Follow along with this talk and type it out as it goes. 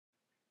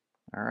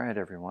All right,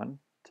 everyone.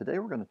 Today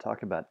we're going to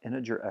talk about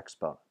integer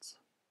exponents.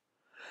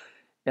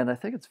 And I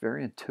think it's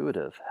very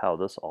intuitive how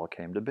this all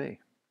came to be.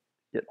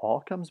 It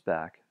all comes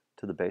back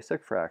to the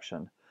basic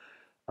fraction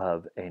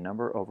of a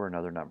number over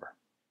another number.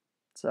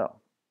 So,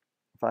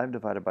 5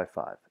 divided by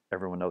 5.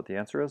 Everyone know what the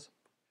answer is?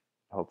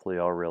 Hopefully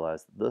you all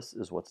realize that this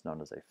is what's known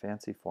as a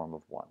fancy form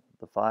of 1.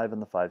 The 5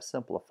 and the 5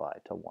 simplify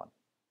to 1.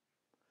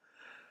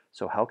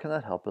 So how can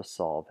that help us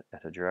solve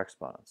integer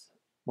exponents?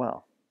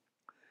 Well,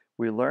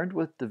 we learned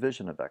with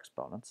division of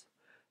exponents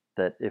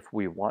that if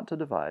we want to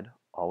divide,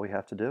 all we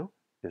have to do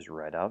is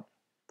write out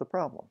the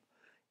problem.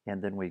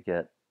 And then we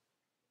get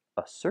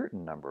a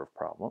certain number of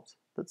problems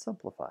that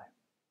simplify.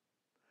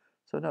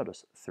 So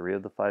notice 3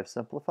 of the 5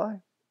 simplify,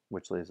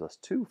 which leaves us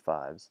 2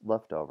 5s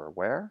left over.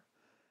 Where?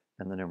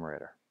 In the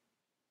numerator.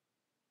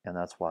 And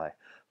that's why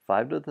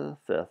 5 to the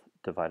 5th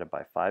divided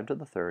by 5 to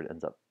the 3rd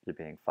ends up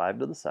being 5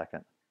 to the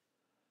 2nd,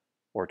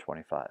 or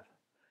 25.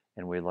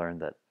 And we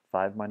learned that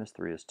 5 minus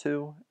 3 is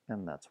 2,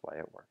 and that's why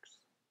it works.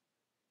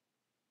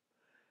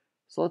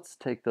 So let's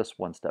take this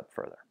one step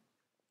further.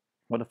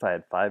 What if I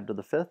had 5 to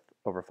the 5th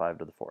over 5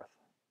 to the 4th?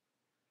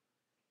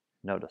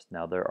 Notice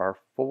now there are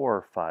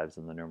 4 5s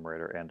in the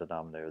numerator and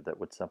denominator that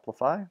would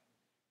simplify.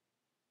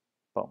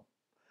 Boom.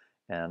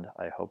 And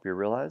I hope you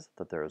realize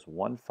that there is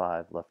 1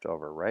 5 left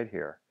over right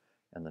here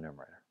in the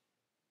numerator.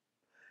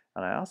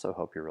 And I also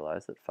hope you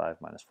realize that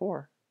 5 minus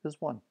 4 is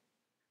 1.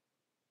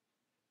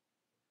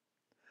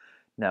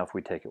 Now if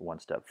we take it one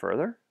step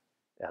further,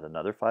 add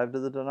another 5 to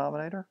the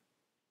denominator.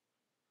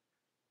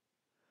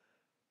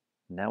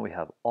 Now we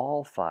have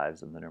all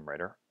 5s in the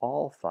numerator,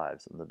 all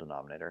 5s in the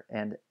denominator,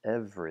 and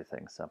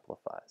everything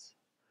simplifies.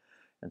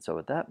 And so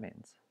what that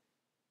means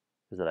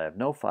is that I have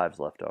no 5s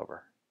left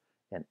over,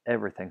 and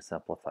everything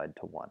simplified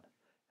to 1.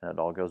 And it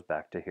all goes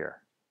back to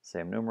here.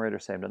 Same numerator,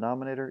 same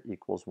denominator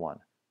equals 1.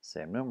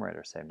 Same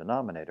numerator, same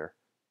denominator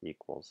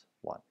equals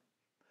 1.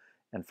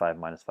 And 5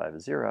 minus 5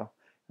 is 0,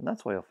 and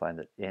that's why you'll find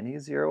that any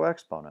 0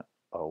 exponent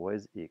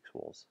always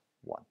equals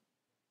 1.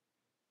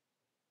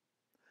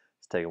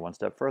 Let's take it one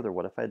step further.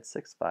 What if I had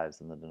 6 5s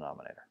in the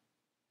denominator?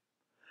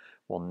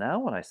 Well, now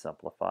when I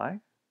simplify,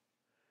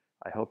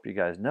 I hope you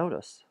guys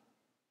notice,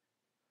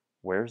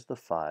 where's the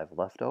 5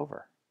 left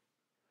over?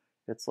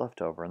 It's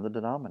left over in the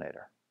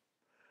denominator.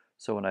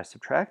 So when I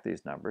subtract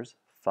these numbers,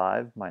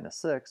 5 minus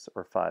 6,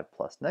 or 5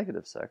 plus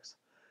negative 6,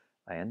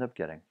 I end up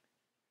getting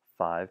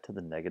 5 to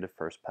the negative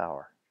first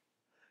power,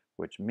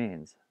 which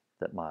means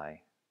that my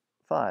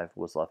 5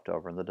 was left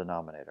over in the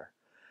denominator.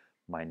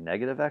 My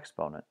negative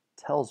exponent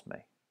tells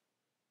me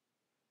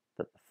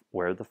that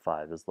where the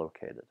 5 is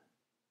located.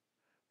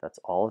 That's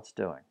all it's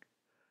doing.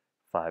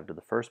 5 to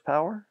the first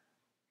power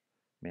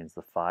means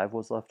the 5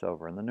 was left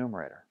over in the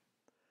numerator.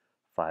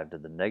 5 to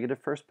the negative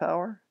first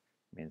power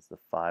means the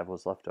 5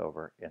 was left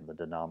over in the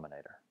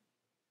denominator.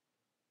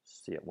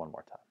 See it one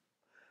more time.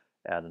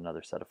 Add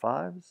another set of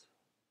 5s,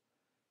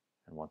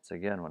 and once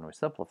again when we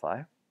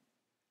simplify,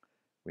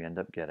 we end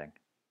up getting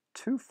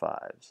 2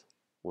 5s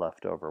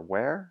left over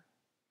where?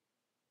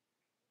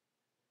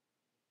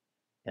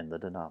 In the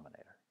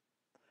denominator.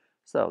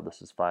 So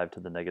this is 5 to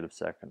the negative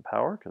second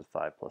power, because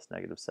 5 plus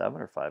negative 7,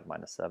 or 5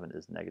 minus 7,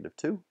 is negative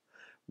 2.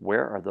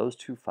 Where are those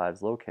 2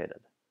 5s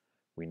located?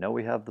 We know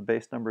we have the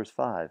base number is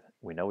 5.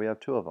 We know we have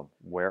 2 of them.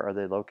 Where are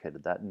they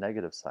located? That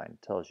negative sign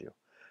tells you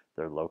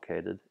they're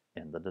located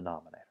in the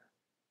denominator.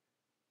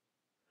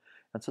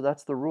 And so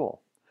that's the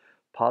rule.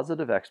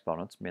 Positive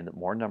exponents mean that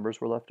more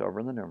numbers were left over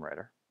in the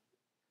numerator.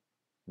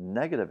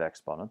 Negative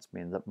exponents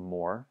mean that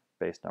more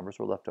base numbers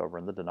were left over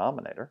in the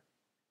denominator.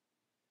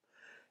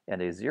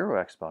 And a 0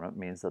 exponent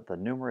means that the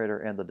numerator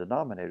and the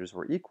denominators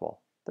were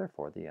equal.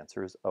 Therefore, the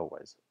answer is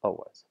always,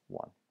 always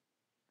 1.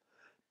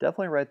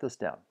 Definitely write this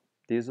down.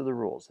 These are the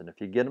rules. And if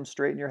you get them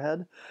straight in your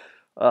head,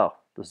 oh,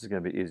 this is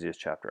going to be the easiest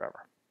chapter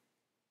ever.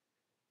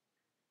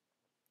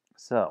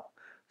 So,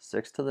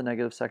 6 to the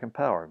negative second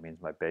power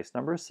means my base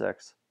number is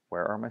 6.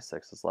 Where are my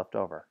 6's left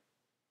over?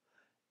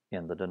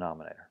 In the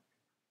denominator.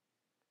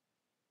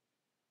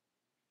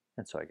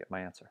 And so I get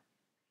my answer.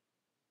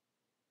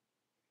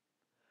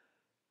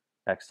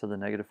 X to the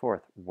negative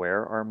fourth.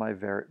 Where are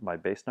my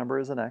base number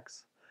is an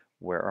x.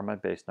 Where are my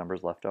base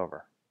numbers left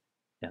over?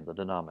 In the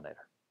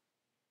denominator.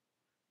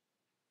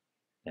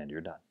 And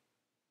you're done.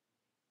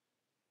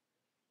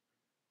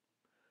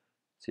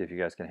 See if you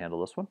guys can handle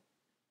this one.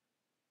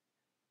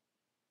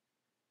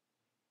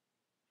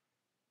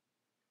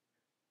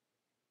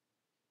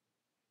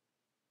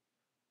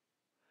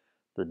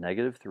 The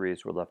negative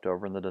 3's were left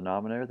over in the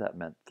denominator. That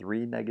meant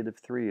 3 negative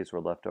 3's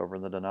were left over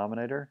in the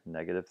denominator.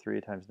 Negative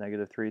 3 times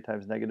negative 3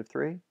 times negative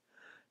 3,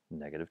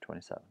 negative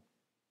 27.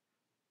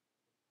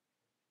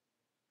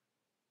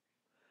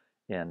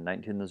 And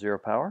 19 to the 0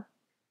 power?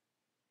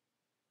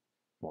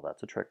 Well,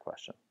 that's a trick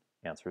question.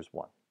 Answer is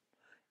 1.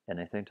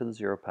 Anything to the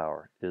 0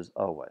 power is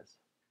always,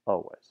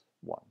 always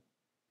 1.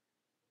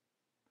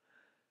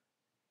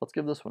 Let's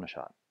give this one a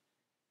shot.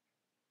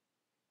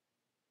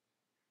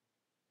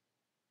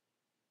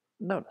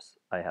 Notice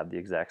I have the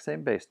exact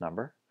same base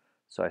number,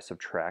 so I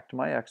subtract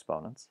my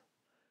exponents.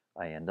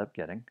 I end up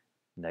getting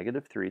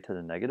negative 3 to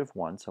the negative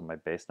 1, so my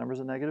base number is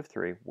a negative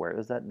 3. Where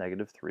is that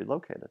negative 3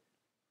 located?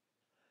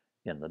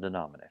 In the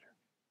denominator.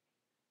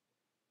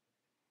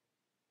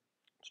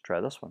 Let's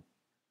try this one.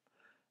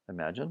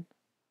 Imagine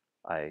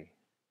I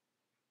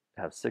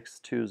have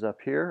 6 2's up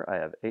here, I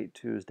have 8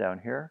 2's down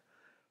here.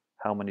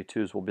 How many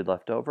 2's will be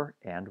left over,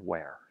 and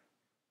where?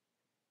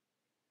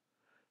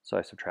 So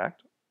I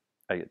subtract.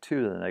 I get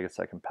 2 to the negative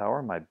second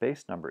power. My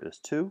base number is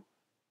 2.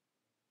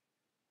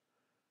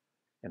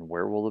 And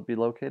where will it be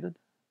located?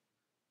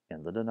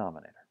 In the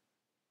denominator.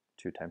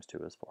 2 times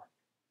 2 is 4.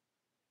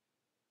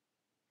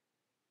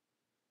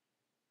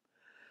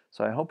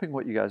 So I'm hoping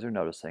what you guys are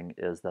noticing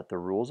is that the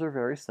rules are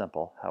very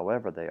simple.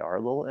 However, they are a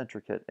little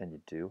intricate and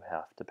you do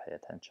have to pay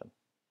attention.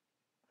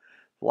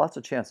 Lots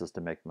of chances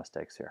to make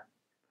mistakes here.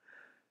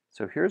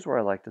 So here's where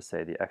I like to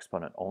say the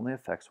exponent only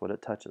affects what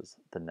it touches.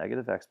 The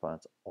negative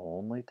exponent's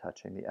only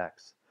touching the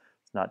x.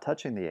 It's not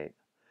touching the 8,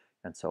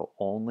 and so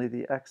only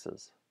the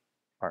x's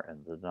are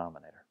in the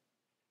denominator.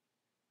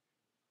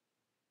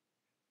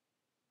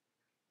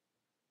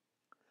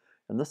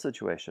 In this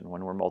situation,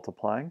 when we're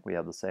multiplying, we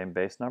have the same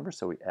base number,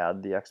 so we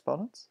add the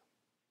exponents.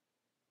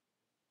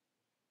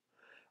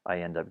 I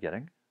end up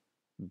getting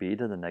b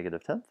to the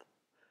negative 10th.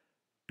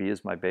 b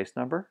is my base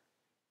number.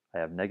 I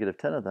have negative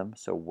 10 of them,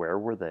 so where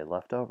were they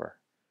left over?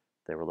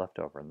 They were left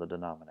over in the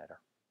denominator.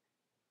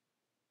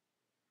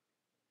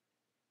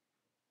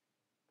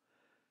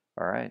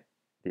 All right,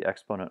 the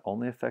exponent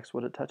only affects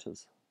what it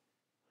touches.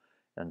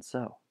 And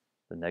so,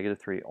 the negative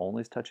 3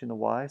 only is touching the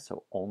y,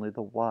 so only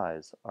the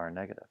y's are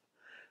negative.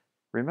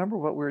 Remember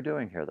what we were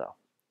doing here though.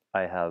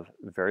 I have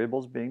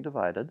variables being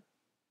divided.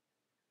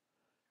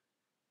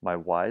 My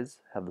y's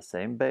have the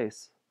same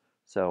base,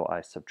 so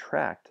I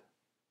subtract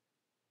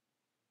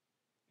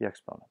the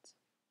exponents.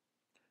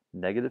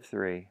 Negative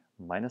 3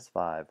 minus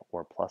 5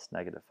 or plus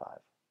negative 5.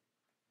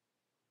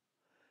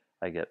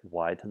 I get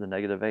y to the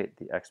negative 8.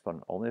 The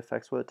exponent only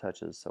affects what it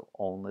touches, so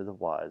only the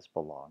y's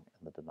belong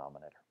in the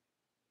denominator.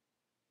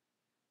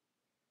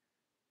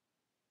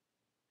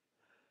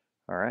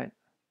 All right.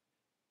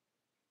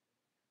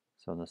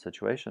 So in this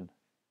situation,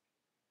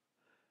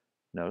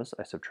 notice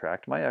I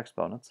subtract my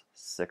exponents,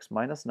 6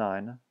 minus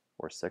 9,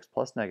 or 6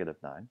 plus negative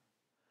 9,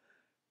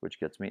 which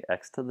gets me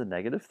x to the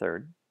negative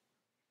third.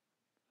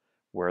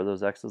 Where are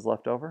those x's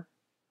left over?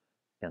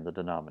 In the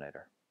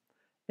denominator.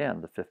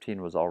 And the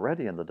 15 was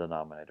already in the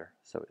denominator,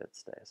 so it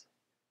stays.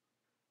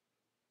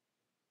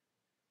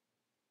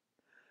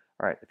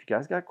 All right, if you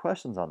guys got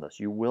questions on this,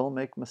 you will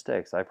make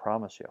mistakes, I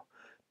promise you.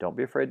 Don't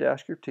be afraid to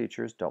ask your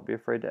teachers, don't be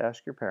afraid to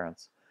ask your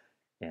parents,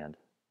 and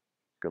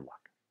good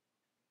luck.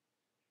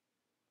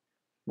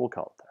 We'll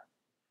call it there.